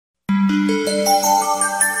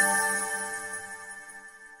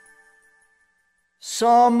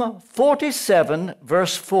Psalm 47,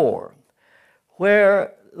 verse 4,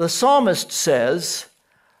 where the psalmist says,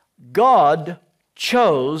 God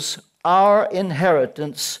chose our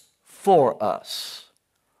inheritance for us.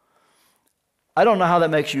 I don't know how that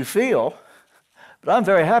makes you feel, but I'm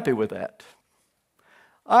very happy with that.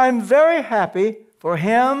 I'm very happy for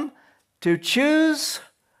Him to choose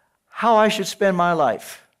how I should spend my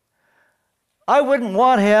life. I wouldn't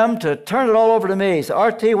want Him to turn it all over to me. Say,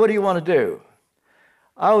 RT, what do you want to do?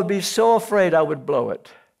 I would be so afraid I would blow it.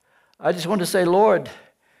 I just want to say, Lord,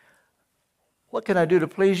 what can I do to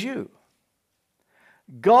please you?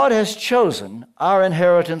 God has chosen our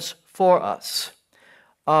inheritance for us.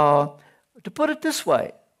 To put it this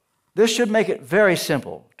way, this should make it very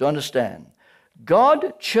simple to understand.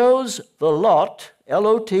 God chose the lot,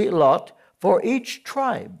 L-O-T, lot, for each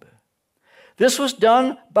tribe. This was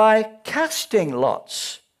done by casting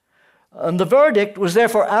lots. And the verdict was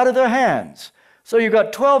therefore out of their hands. So you've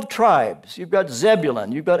got 12 tribes. You've got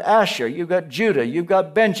Zebulun, you've got Asher, you've got Judah, you've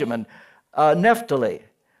got Benjamin, Naphtali.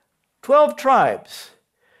 12 tribes.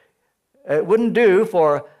 It wouldn't do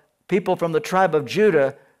for people from the tribe of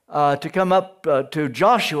Judah to come up to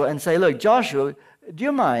Joshua and say, look, Joshua, do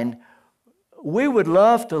you mind? We would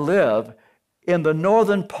love to live in the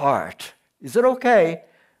northern part. Is it okay?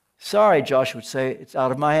 Sorry, Joshua would say, it's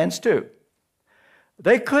out of my hands too.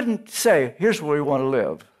 They couldn't say, here's where we want to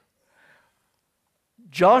live.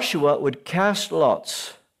 Joshua would cast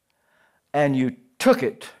lots, and you took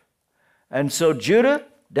it. And so Judah,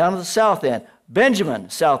 down to the south end, Benjamin,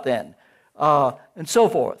 south end, and so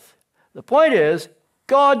forth. The point is,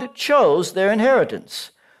 God chose their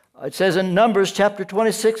inheritance. It says in Numbers chapter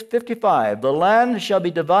 26, 55, the land shall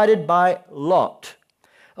be divided by lot.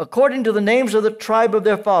 According to the names of the tribe of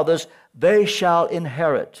their fathers, they shall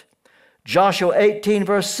inherit. Joshua 18,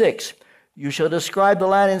 verse 6, you shall describe the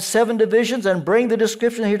land in 7 divisions and bring the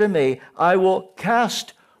description here to me. I will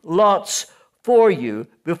cast lots for you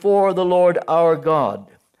before the Lord our God.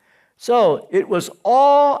 So it was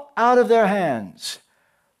all out of their hands.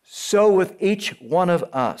 So with each one of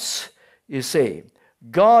us, you see,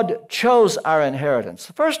 God chose our inheritance.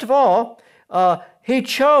 First of all, He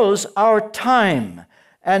chose our time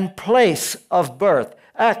and place of birth.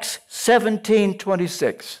 Acts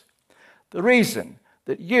 17:26. The reason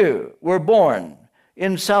that you were born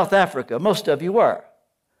in South Africa, most of you were,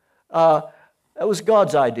 that was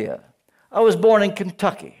God's idea. I was born in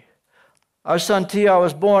Kentucky. Our son T.R.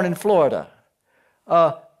 was born in Florida.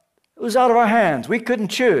 It was out of our hands. We couldn't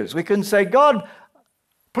choose. We couldn't say, God,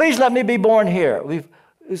 please let me be born here. It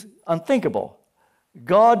was unthinkable.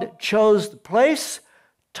 God chose the place,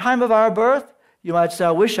 time of our birth. You might say,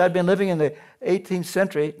 I wish I'd been living in the 18th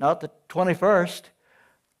century, not the 21st.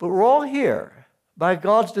 But we're all here by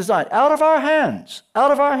God's design, out of our hands, out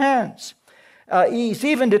of our hands. He's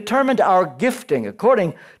even determined our gifting,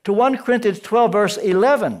 according to 1 Corinthians 12, verse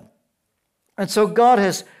 11. And so God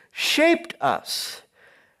has shaped us.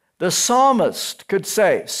 The psalmist could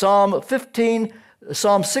say, Psalm 16,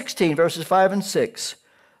 verses 5 and 6,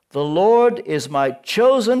 the Lord is my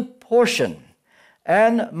chosen portion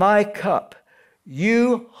and my cup.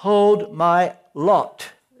 You hold my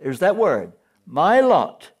lot. There's that word, my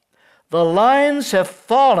lot. The lines have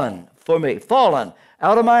fallen for me, fallen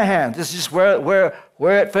out of my hands. This is where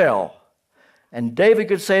it fell. And David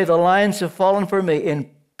could say, the lines have fallen for me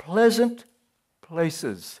in pleasant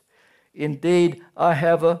places. Indeed, I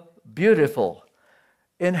have a beautiful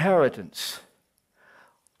inheritance.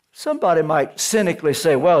 Somebody might cynically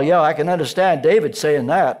say, well, yeah, I can understand David saying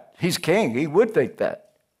that. He's king. He would think that.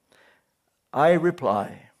 I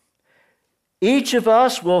reply, each of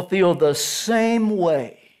us will feel the same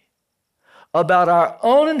way about our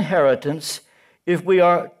own inheritance if we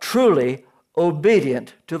are truly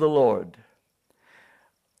obedient to the Lord.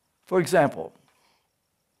 For example,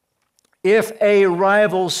 if a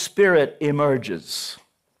rival spirit emerges,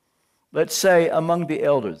 let's say among the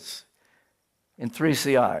elders in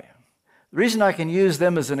 3CI, the reason I can use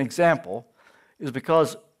them as an example is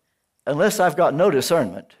because unless I've got no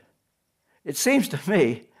discernment, it seems to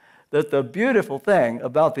me that the beautiful thing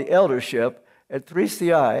about the eldership at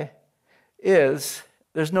 3CI is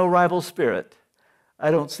there's no rival spirit. I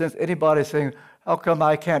don't sense anybody saying, how come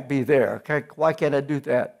I can't be there? Why can't I do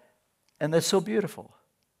that? And that's so beautiful.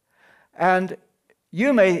 And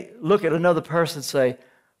you may look at another person and say,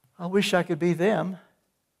 I wish I could be them.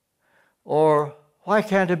 Or why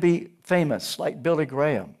can't I be famous like Billy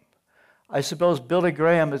Graham? I suppose Billy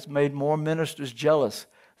Graham has made more ministers jealous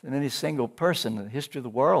than any single person in the history of the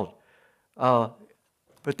world.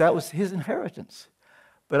 But that was his inheritance.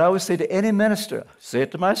 But I would say to any minister, say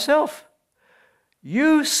it to myself,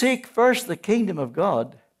 you seek first the kingdom of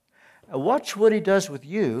God, and watch what he does with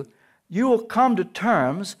you. You will come to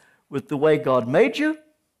terms with the way God made you,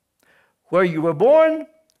 where you were born,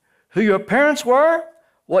 who your parents were,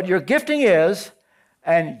 what your gifting is,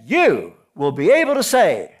 and you will be able to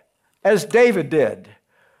say, as David did,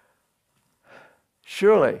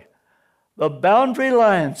 surely the boundary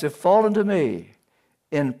lines have fallen to me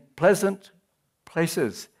in pleasant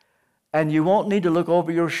places, and you won't need to look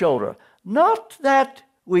over your shoulder. Not that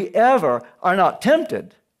we ever are not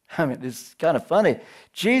tempted. I mean, it's kind of funny.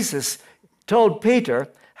 Jesus told Peter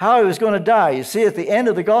how he was going to die. You see, at the end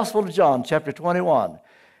of the Gospel of John, chapter 21,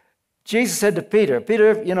 Jesus said to Peter,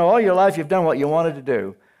 Peter, you know, all your life you've done what you wanted to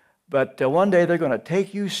do, but one day they're going to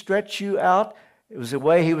take you, stretch you out. It was the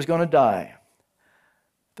way he was going to die.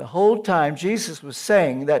 The whole time Jesus was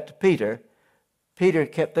saying that to Peter, Peter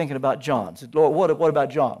kept thinking about John. He said, Lord, what about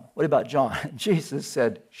John? What about John? And Jesus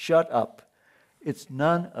said, shut up. It's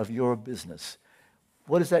none of your business.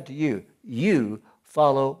 What is that to you? You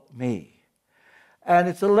follow me. And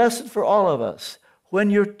it's a lesson for all of us.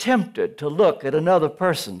 When you're tempted to look at another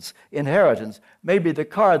person's inheritance, maybe the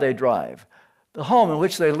car they drive, the home in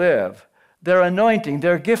which they live, their anointing,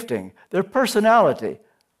 their gifting, their personality,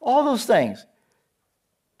 all those things,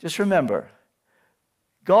 just remember,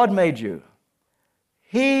 God made you.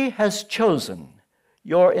 He has chosen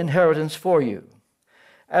your inheritance for you.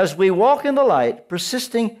 As we walk in the light,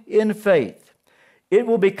 persisting in faith, it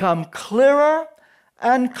will become clearer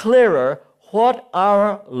and clearer what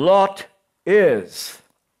our lot is.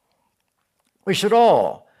 We should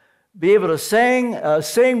all be able to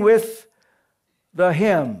sing with the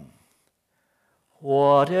hymn,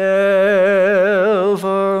 whatever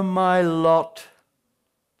my lot,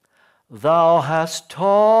 thou hast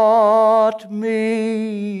taught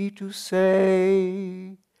me to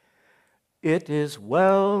say, it is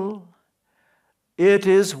well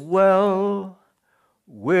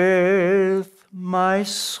with my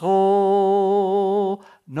soul,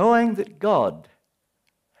 knowing that God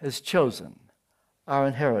has chosen our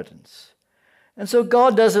inheritance. And so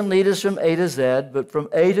God doesn't lead us from A to Z, but from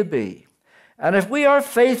A to B. And if we are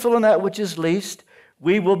faithful in that which is least,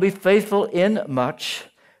 we will be faithful in much.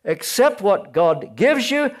 Accept what God gives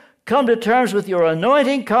you. Come to terms with your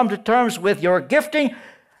anointing. Come to terms with your gifting.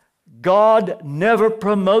 God never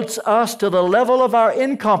promotes us to the level of our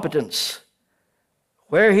incompetence.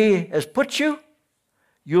 Where He has put you,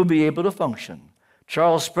 you'll be able to function.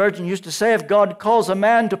 Charles Spurgeon used to say, if God calls a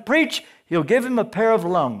man to preach, He'll give him a pair of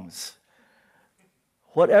lungs.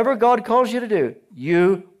 Whatever God calls you to do,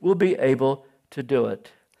 you will be able to do it.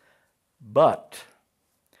 But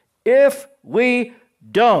if we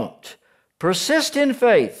don't persist in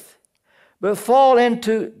faith, but fall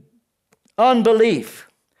into unbelief,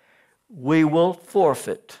 we will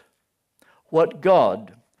forfeit what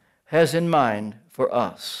God has in mind for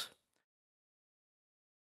us.